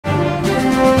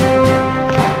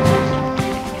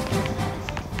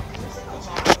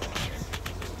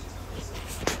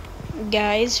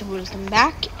guys, welcome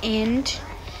back, and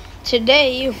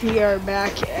today we are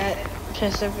back at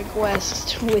Pacific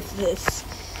West with this.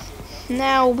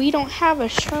 Now, we don't have a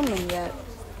Sherman yet.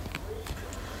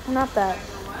 Not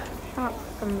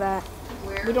from that.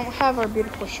 We don't have our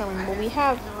beautiful Sherman, but we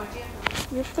have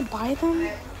to buy them?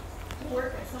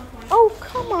 Oh,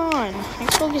 come on. I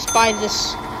still just buy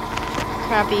this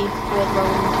crappy wood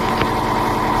rolling tank.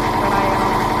 But I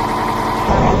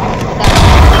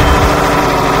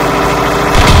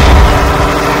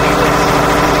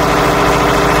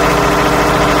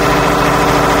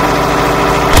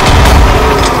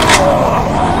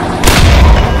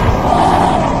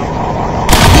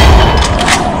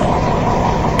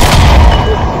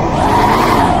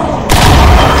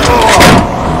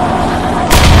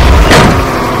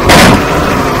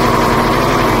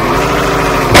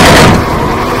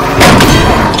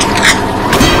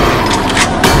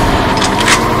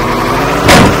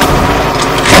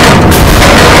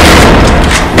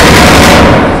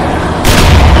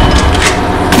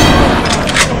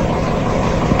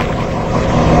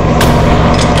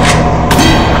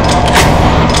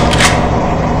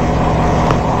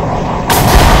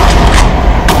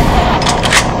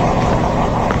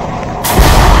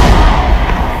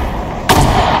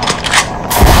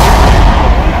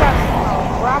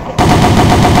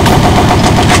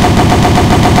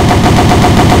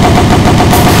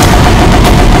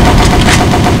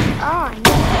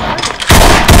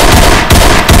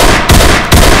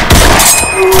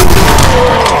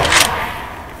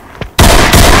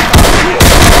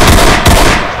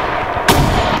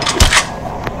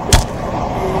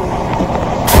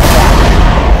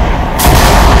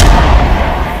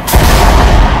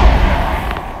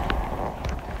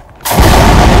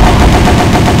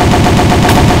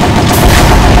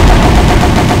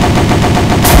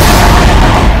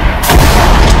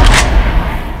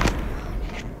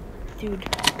Dude,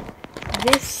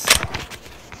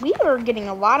 we are getting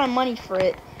a lot of money for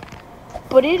it,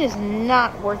 but it is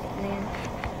not worth it, man.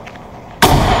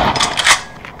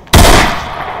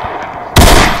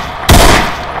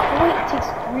 Oh, wait, it takes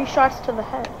 3 shots to the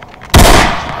head.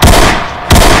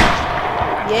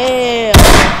 Yeah.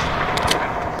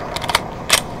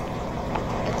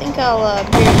 I think I'll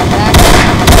bring it back.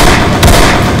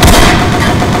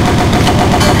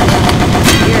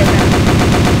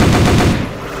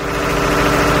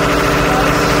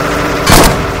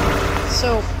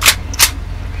 So,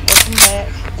 welcome back,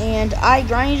 and I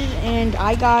grinded, and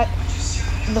I got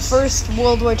the first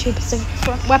World War II Pacific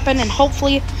Front weapon, and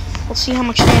hopefully we'll see how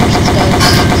much damage this does.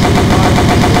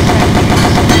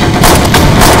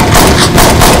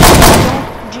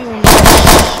 Don't do much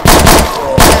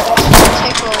to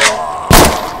tickle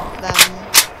them.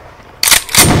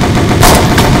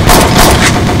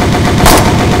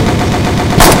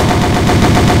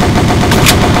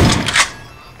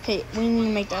 Okay, we need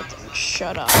to make that thing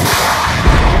shut up.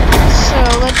 So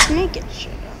let's make it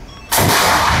shut up.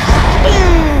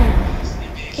 Boom!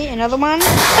 Okay, another one.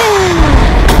 Boom!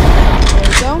 There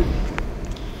we go.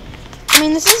 I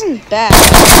mean, this isn't bad.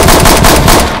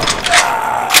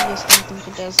 I just don't think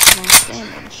it does the most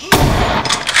damage.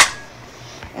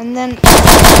 And then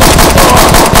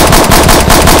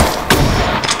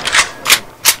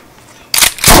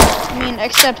I mean,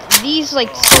 except these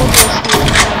like soldiers here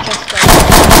are just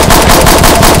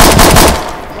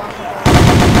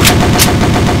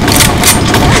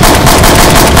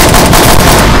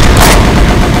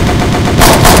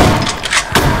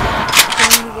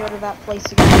that place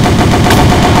again.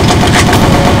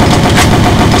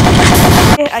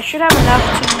 Okay, I should have enough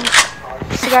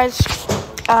to. So guys,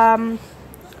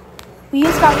 we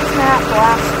just got this map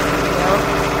last video,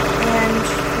 and we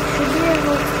should be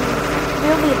able to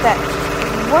get that.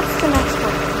 What's the next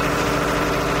one?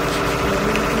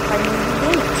 Maybe we can finally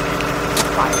begin it.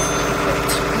 Fire. Great.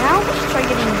 Now let's try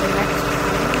getting the next one.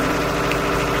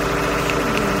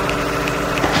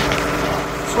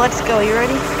 So let's go. You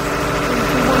ready?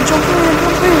 Jump in.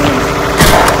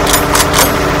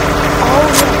 Oh,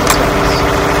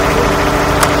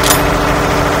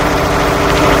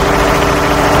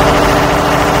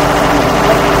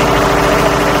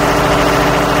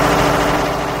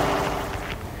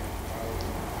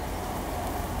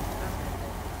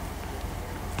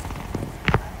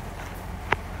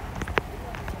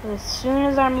 yeah, as soon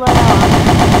as I'm let out,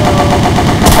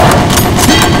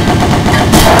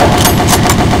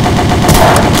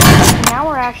 now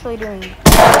we're actually doing these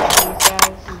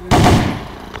guys.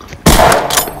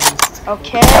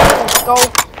 Okay, let's go.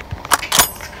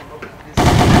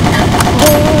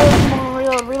 Come on,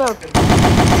 reload. Okay,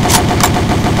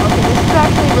 this is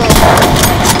actually really hard.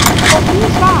 Oh, can you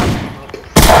stop?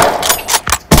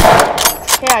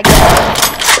 Yeah, go.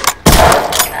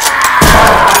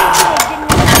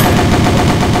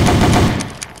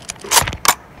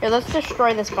 Here, let's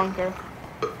destroy this bunker.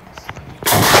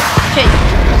 Okay,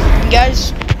 you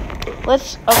guys,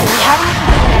 let's. Okay, we haven't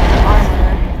enough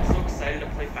armor. So excited to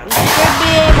play Final We Fantasy. should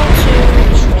be able to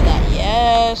destroy that.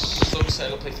 Yes. So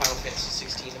excited to play Final Fantasy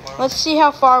 16 tomorrow. Let's see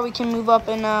how far we can move up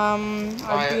in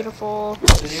our beautiful.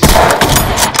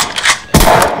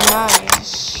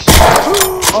 Nice.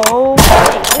 Oh.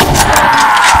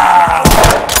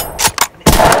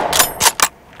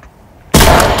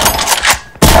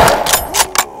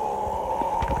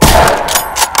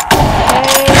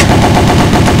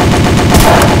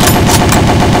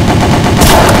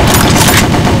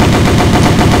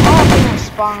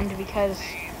 Spawned because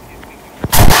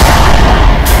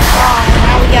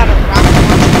now we got a rocket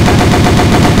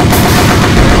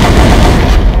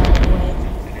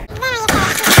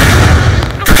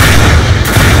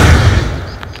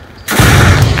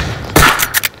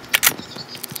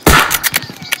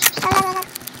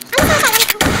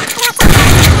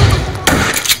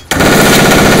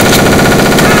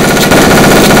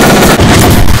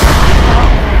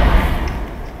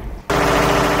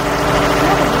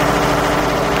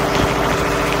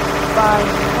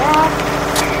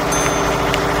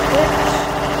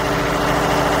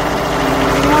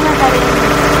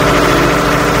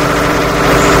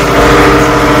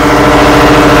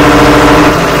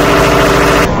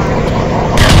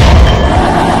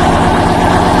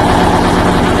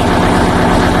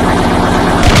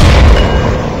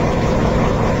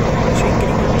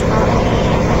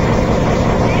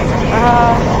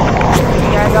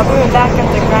I'll be right back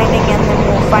after grinding, and then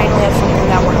we'll finally have something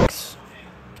that works.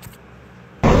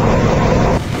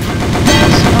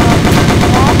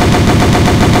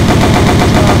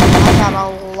 I got a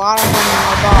lot of money. I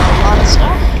bought a lot of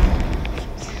stuff.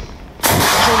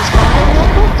 Show this bunker real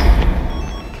quick.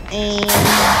 And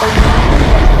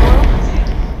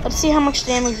let's see how much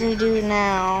damage we do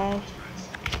now.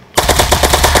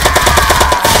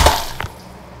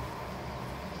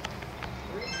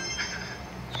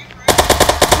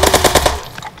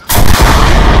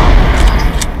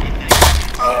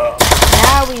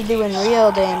 We doing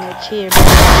real damage here.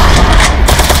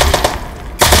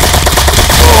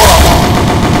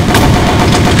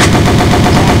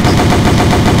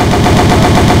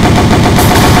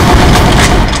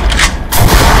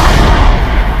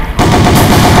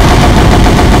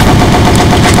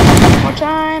 More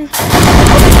time.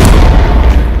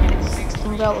 Let's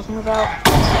move out. Let's move out.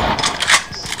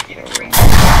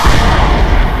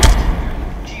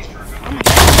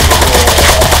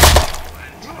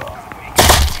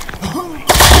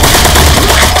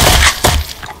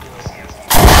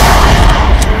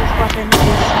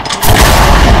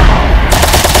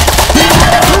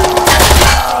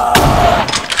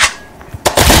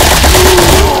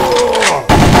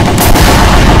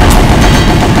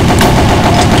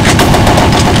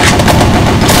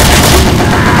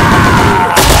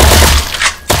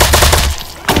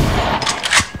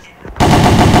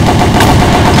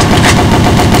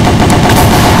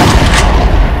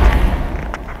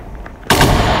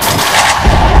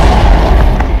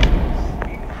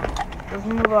 Let's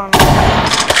move on.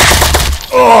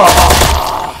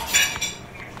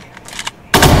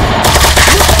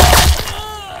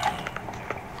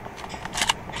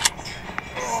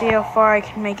 See how far I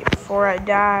can make it before I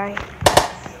die.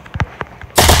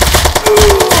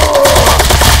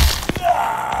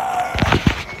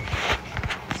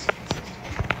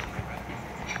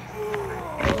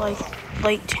 Like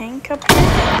light tank up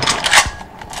here.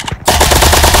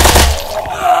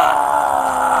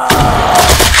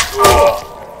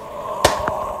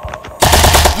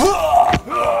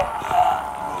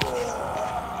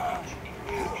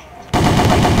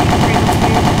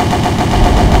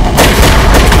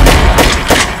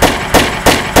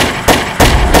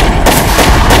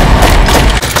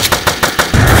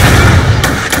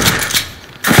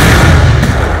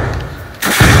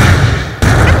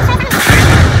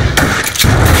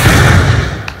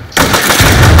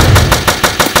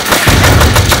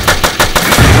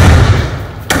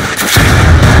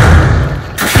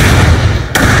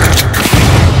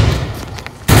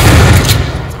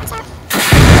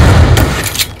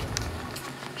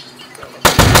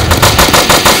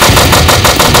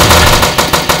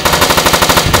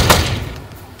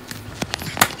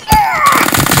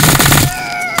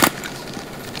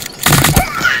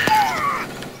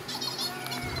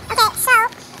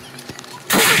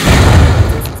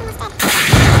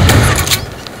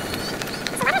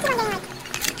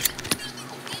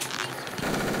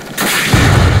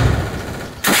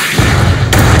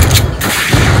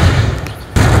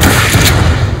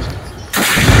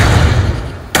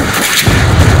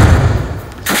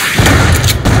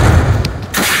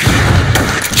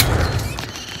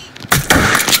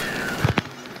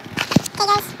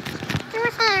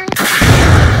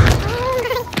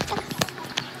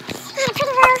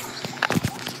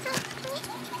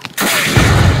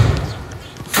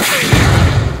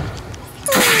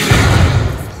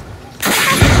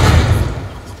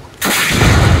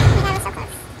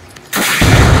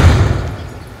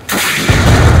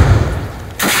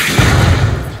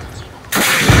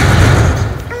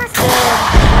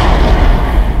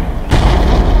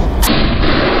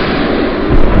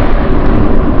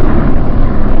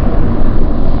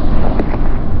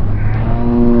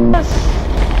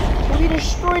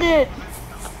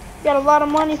 got a lot of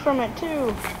money from it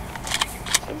too.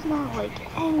 There's not like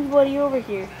anybody over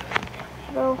here.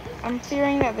 Though I'm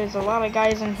fearing that there's a lot of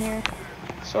guys in here.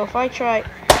 So if I try, but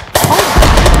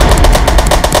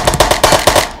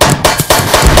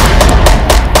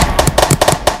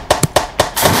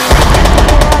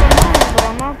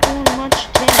I'm not doing much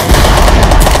damage.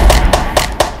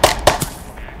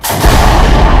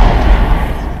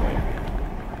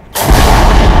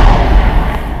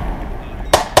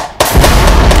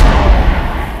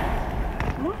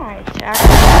 My attack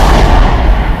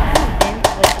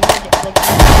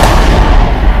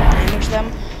damage them.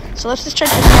 So let's just try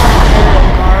to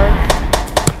aerial guard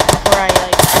before I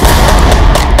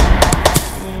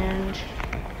and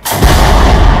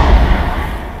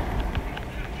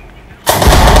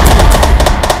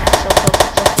so close.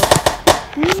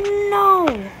 No.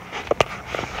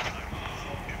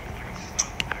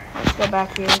 Let's go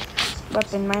back here.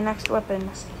 Weapon, my next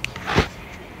weapon.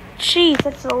 Jeez,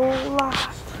 that's a lot.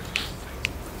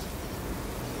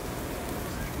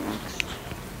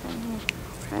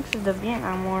 Next is the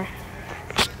Vietnam War.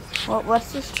 Well,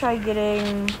 let's just try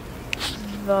getting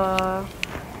the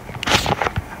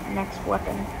next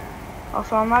weapon.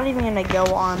 Also, I'm not even gonna go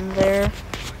on there.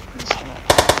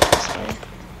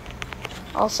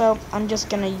 Also, I'm just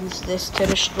gonna use this to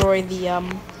destroy the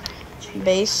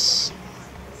base.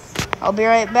 I'll be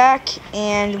right back,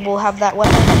 and we'll have that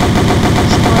weapon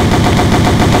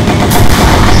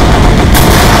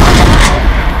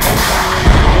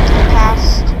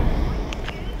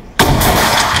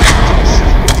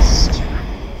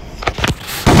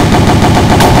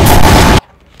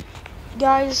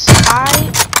Guys,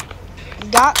 I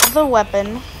got the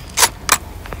weapon,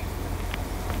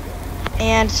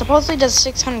 and supposedly does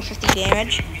 650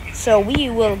 damage, so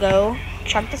we will go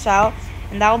check this out,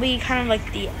 and that will be kind of like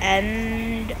the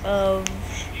end of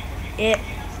it.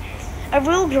 I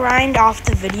will grind off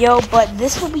the video, but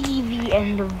this will be the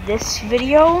end of this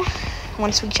video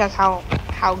once we check how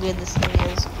good this thing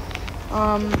is.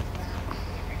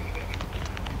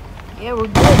 Yeah, we're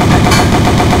good.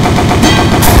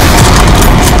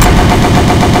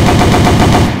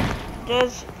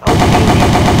 Does okay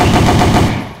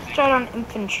damage. Start on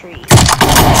infantry.